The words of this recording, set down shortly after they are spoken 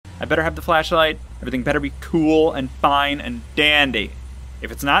I better have the flashlight. Everything better be cool and fine and dandy.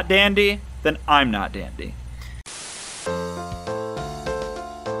 If it's not dandy, then I'm not dandy.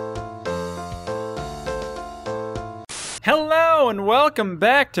 Hello and welcome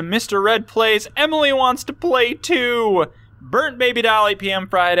back to Mr. Red Plays Emily Wants to Play 2. Burnt Baby Doll 8 p.m.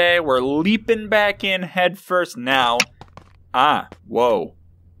 Friday. We're leaping back in head first now. Whoa.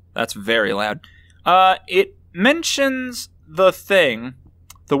 That's very loud. It mentions the thing,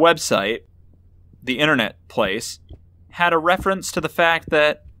 the website, the internet place, had a reference to the fact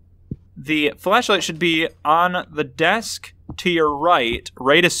that the flashlight should be on the desk to your right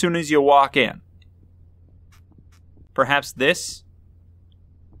as soon as you walk in. Perhaps this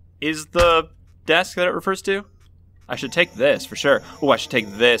is the desk that it refers to? I should take this for sure. Oh, I should take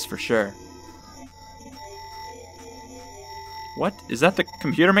this for sure. What? Is that the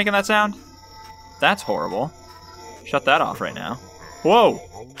computer making that sound? That's horrible. Shut that off right now. Whoa.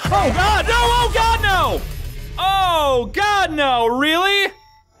 Oh, God, no! Oh, God, no! Oh, God, no! Really?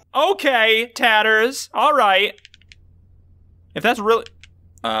 Okay, Tatters. All right. If that's really...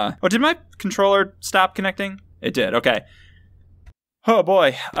 Oh, did my controller stop connecting? It did, okay. Oh,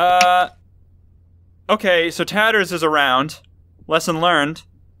 boy. Okay, so Tatters is around. Lesson learned.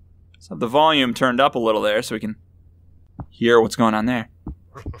 Let's have the volume turned up a little there so we can hear what's going on there.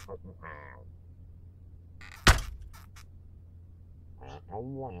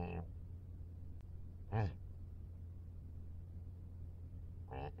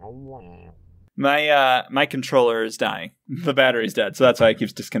 My controller is dying. The battery's dead, so that's why it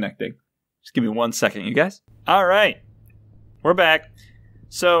keeps disconnecting. Just give me 1 second, you guys. All right, we're back.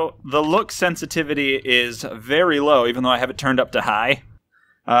 So the look sensitivity is very low, even though I have it turned up to high.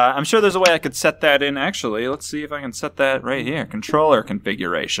 I'm sure there's a way I could set that in. Actually, let's see if I can set that right here. Controller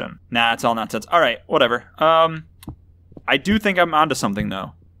configuration. Nah, it's all nonsense. All right, whatever. I do think I'm onto something,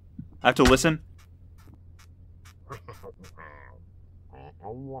 though. I have to listen.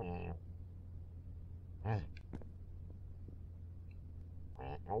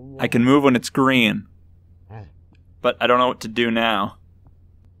 I can move when it's green, but I don't know what to do now.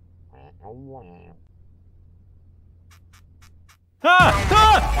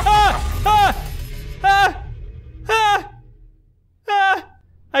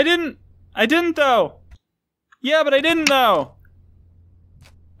 I didn't though. Yeah, but I didn't though.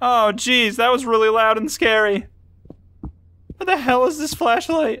 Oh, jeez, that was really loud and scary. What the hell is this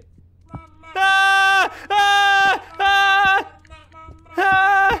flashlight?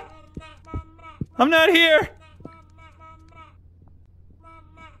 I'm not here.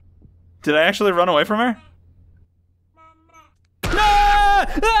 Did I actually run away from her?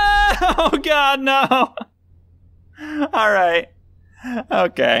 Oh, God, no. All right.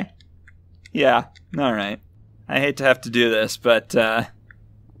 Okay. Yeah, all right. I hate to have to do this, but we're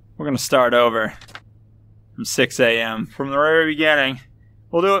going to start over from 6 a.m. from the very beginning.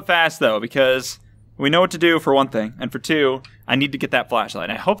 We'll do it fast, though, because we know what to do, for one thing. And for two, I need to get that flashlight.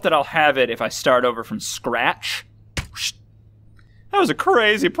 I hope that I'll have it if I start over from scratch. That was a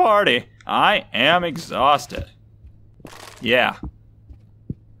crazy party. I am exhausted. Yeah.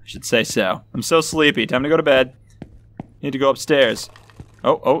 I should say so. I'm so sleepy. Time to go to bed. Need to go upstairs.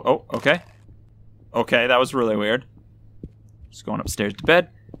 Oh, okay. Okay, that was really weird. Just going upstairs to bed.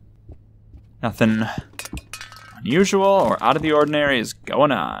 Nothing unusual or out of the ordinary is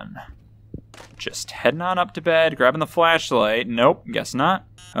going on. Just heading on up to bed, grabbing the flashlight. Nope, guess not.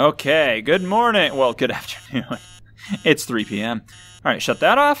 Okay, good morning. Well, good afternoon. It's 3 p.m. All right, shut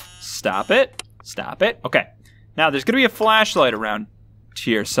that off. Stop it. Stop it. Okay. Now, there's going to be a flashlight around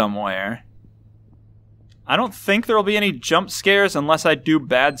here somewhere. I don't think there will be any jump scares unless I do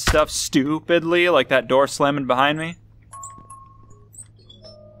bad stuff stupidly, like that door slamming behind me.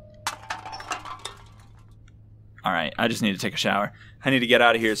 All right, I just need to take a shower. I need to get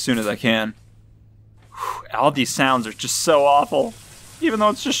out of here as soon as I can. Whew, all these sounds are just so awful, even though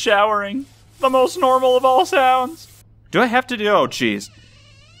it's just showering. The most normal of all sounds. Do I have to do... Oh, jeez.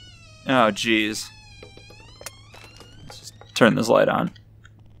 Oh, jeez. Let's just turn this light on.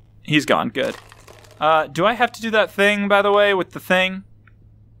 He's gone. Good. Do I have to do that thing, by the way, with the thing?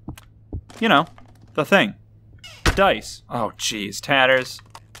 You know, the thing. The dice. Oh, jeez. Tatters.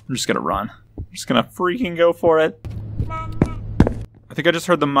 I'm just gonna run. I'm just gonna freaking go for it. I think I just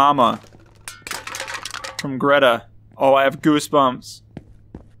heard the mama from Greta. Oh, I have goosebumps.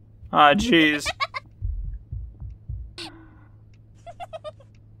 Ah, jeez.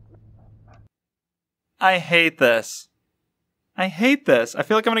 I hate this. I hate this. I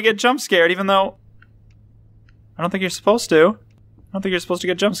feel like I'm gonna get jump scared, even though I don't think you're supposed to. I don't think you're supposed to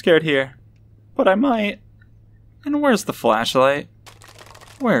get jump scared here. But I might. And where's the flashlight?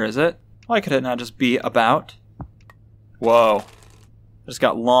 Where is it? Why could it not just be about? Whoa. I just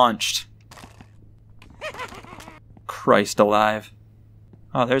got launched. Christ alive.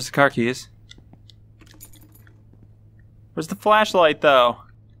 Oh, there's the car keys. Where's the flashlight, though?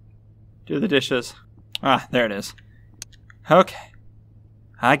 Do the dishes. Ah, there it is. Okay.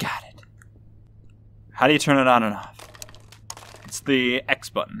 I got it. How do you turn it on and off? It's the X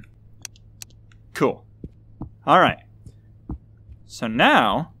button. Cool. Alright. So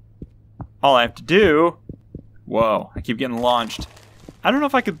now, all I have to do... Whoa, I keep getting launched. I don't know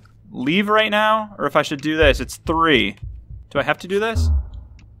if I could leave right now, or if I should do this. It's 3. Do I have to do this?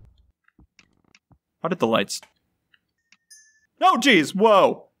 How did the lights... Oh, geez,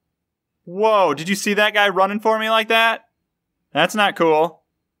 whoa. Whoa, did you see that guy running for me like that? That's not cool.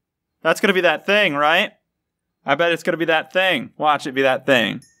 That's gonna be that thing, right? I bet it's gonna be that thing. Watch it be that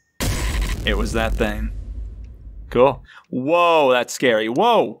thing. It was that thing. Cool. Whoa, that's scary.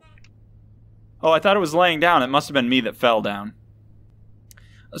 Whoa. Oh, I thought it was laying down. It must have been me that fell down.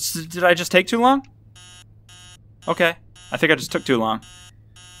 So, did I just take too long? Okay. I think I just took too long.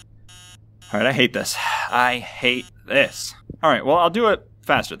 Alright, I hate this. I hate this. Alright, well, I'll do it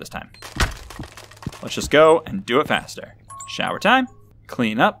faster this time. Let's just go and do it faster. Shower time.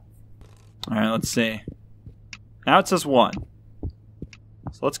 Clean up. Alright, let's see. Now it says 1.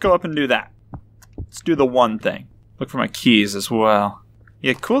 So let's go up and do that. Let's do the 1 thing. Look for my keys as well.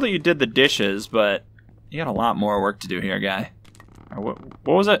 Yeah, cool that you did the dishes, but you got a lot more work to do here, guy. What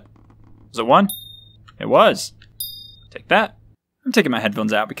was it? Was it 1? It was. Take that. I'm taking my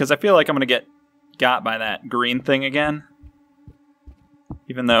headphones out because I feel like I'm going to get got by that green thing again.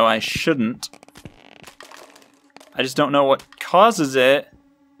 Even though I shouldn't. I just don't know what causes it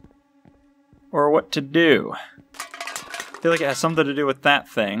or what to do. I feel like it has something to do with that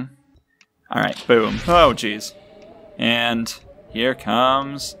thing. Alright, boom. Oh, jeez. And here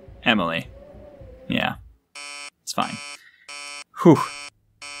comes Emily. Yeah, it's fine. Whew.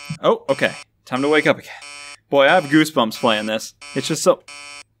 Oh, okay. Time to wake up again. Boy, I have goosebumps playing this. It's just so...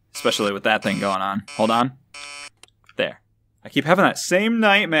 Especially with that thing going on. Hold on. There. I keep having that same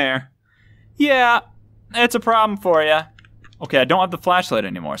nightmare. Yeah, it's a problem for you. Okay, I don't have the flashlight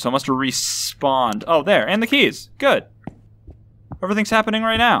anymore, so I must have respawned. Oh, there. And the keys. Good. Everything's happening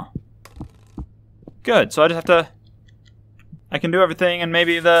right now. Good. So I just have to... I can do everything, and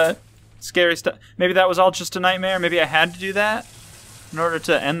maybe the scary stuff... Maybe that was all just a nightmare. Maybe I had to do that in order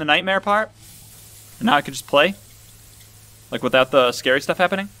to end the nightmare part. And now I could just play. Like without the scary stuff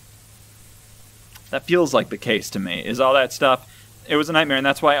happening. That feels like the case to me. Is all that stuff... It was a nightmare, and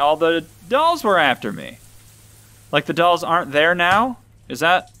that's why all the dolls were after me. Like the dolls aren't there now? Is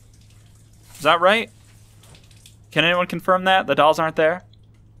that right? Can anyone confirm that? The dolls aren't there?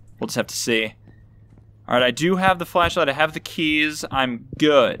 We'll just have to see. Alright, I do have the flashlight. I have the keys. I'm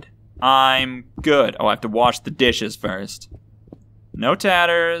good. I'm good. Oh, I have to wash the dishes first. No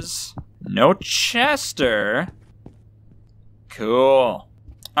tatters. No Chester. Cool.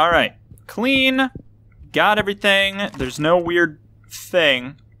 Alright. Clean. Got everything. There's no weird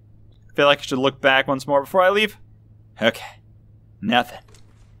thing. Feel like I should look back once more before I leave. Okay. Nothing.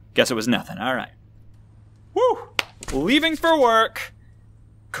 Guess it was nothing. Alright. Woo! Leaving for work.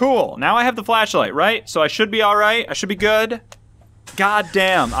 Cool. Now I have the flashlight, right? So I should be alright. I should be good. God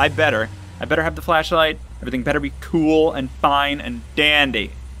damn. I better have the flashlight. Everything better be cool and fine and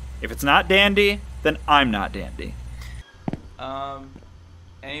dandy. If it's not dandy, then I'm not dandy.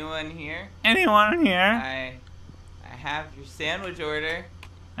 Anyone here? Anyone here? I have your sandwich order.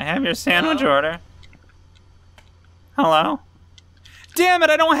 I have your sandwich order. Hello? Damn it,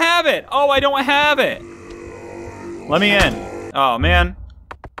 I don't have it! Oh, I don't have it! Let me in. Oh, man.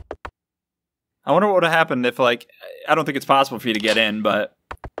 I wonder what would have happened if, like, I don't think it's possible for you to get in, but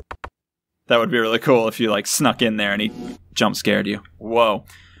that would be really cool if you, like, snuck in there and he jump scared you. Whoa.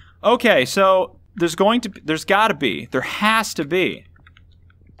 Okay, so there's gotta be, there has to be.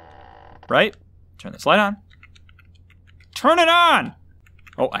 Right? Turn this light on. Turn it on!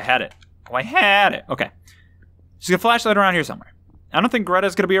 Oh, I had it. Oh, I had it. Okay. There's a flashlight around here somewhere. I don't think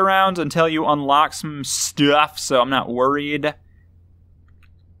Greta's gonna be around until you unlock some stuff, so I'm not worried.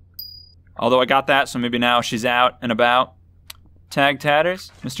 Although I got that, so maybe now she's out and about. Tag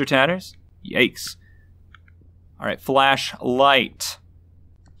Tatters? Mr. Tatters? Yikes. Alright, flashlight.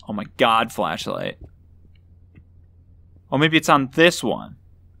 Oh my god, flashlight. Oh, maybe it's on this one.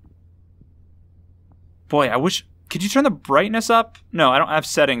 Boy, I wish... Could you turn the brightness up? No, I don't have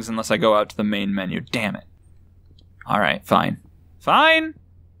settings unless I go out to the main menu. Damn it. Alright, fine. Fine!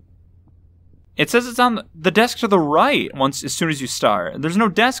 It says it's on the desk to the right as soon as you start. There's no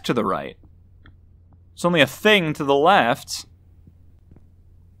desk to the right. It's only a thing to the left.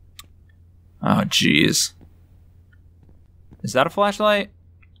 Oh, jeez. Is that a flashlight?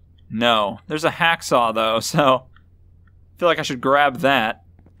 No. There's a hacksaw, though, so I feel like I should grab that.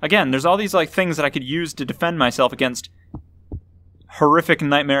 Again, there's all these like things that I could use to defend myself against horrific,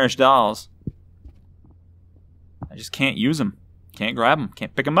 nightmarish dolls. I just can't use them. Can't grab them.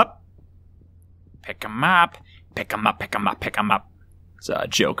 Can't pick them up. Pick them up. Pick them up, pick them up, pick them up. It's a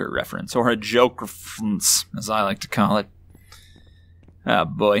Joker reference, or a joke reference, as I like to call it. Oh,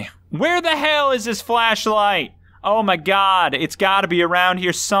 boy. Where the hell is this flashlight? Oh, my God. It's got to be around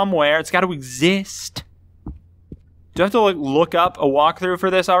here somewhere. It's got to exist. Do I have to look up a walkthrough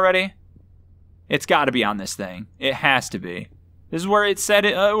for this already? It's got to be on this thing. It has to be. This is where it said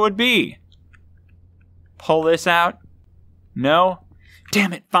it would be. Pull this out. No?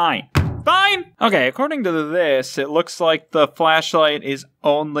 Damn it, fine. Fine! Okay, according to this, it looks like the flashlight is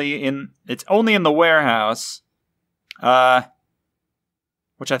only in the warehouse.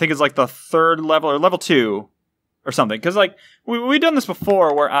 Which I think is like the 3rd level, or level 2, or something. Because, like, we've done this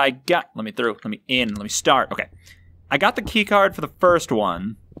before where I got... Let me start. Okay. I got the key card for the first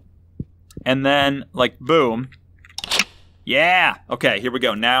one. And then, like, boom. Yeah! Okay, here we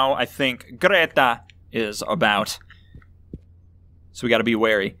go. Now I think Greta is about. So we gotta be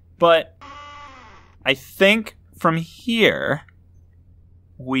wary. But I think from here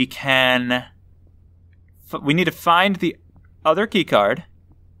we can... we need to find the other key card.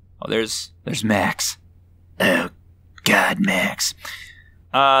 Oh, there's Max. Oh, God, Max.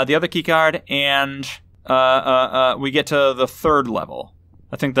 The other key card, and we get to the 3rd level.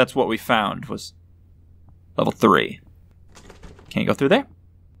 I think that's what we found, was level 3. Can't go through there?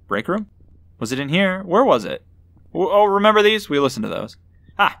 Break room? Was it in here? Where was it? Oh, remember these? We listened to those.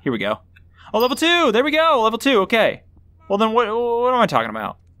 Ah, here we go. Oh, level 2! There we go! Level 2, okay. Well, then what am I talking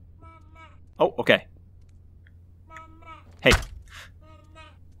about? Oh, okay. Hey.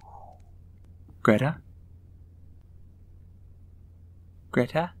 Greta?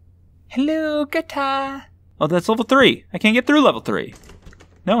 Greta? Hello, Greta! Oh, that's level 3. I can't get through level 3.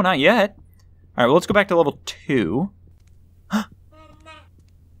 No, not yet. Alright, well, let's go back to level 2.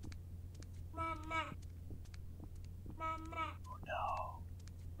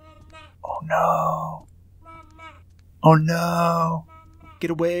 Oh no. Oh no. Get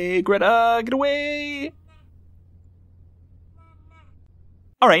away, Greta, get away.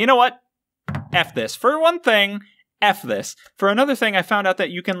 Alright, you know what? F this. For one thing, F this. For another thing, I found out that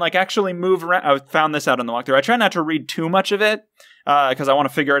you can like actually move around. I found this out in the walkthrough. I try not to read too much of it because I want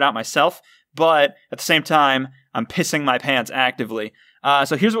to figure it out myself. But at the same time, I'm pissing my pants actively.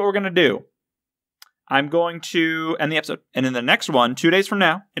 So here's what we're going to do. I'm going to end the episode. And in the next one, 2 days from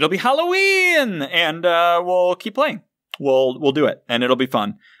now, it'll be Halloween! And we'll keep playing. We'll do it. And it'll be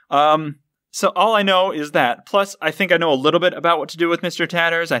fun. So all I know is that. Plus, I think I know a little bit about what to do with Mr.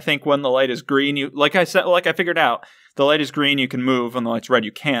 Tatters. I think when the light is green, like I figured out, the light is green, you can move. When the light's red,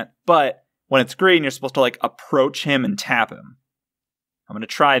 you can't. But when it's green, you're supposed to like approach him and tap him. I'm going to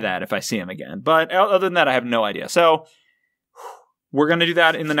try that if I see him again. But other than that, I have no idea. So we're going to do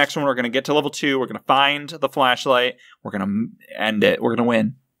that in the next one. We're going to get to level 2. We're going to find the flashlight. We're going to end it. We're going to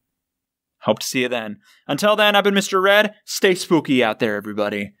win. Hope to see you then. Until then, I've been Mr. Red. Stay spooky out there,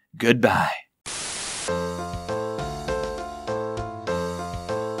 everybody. Goodbye.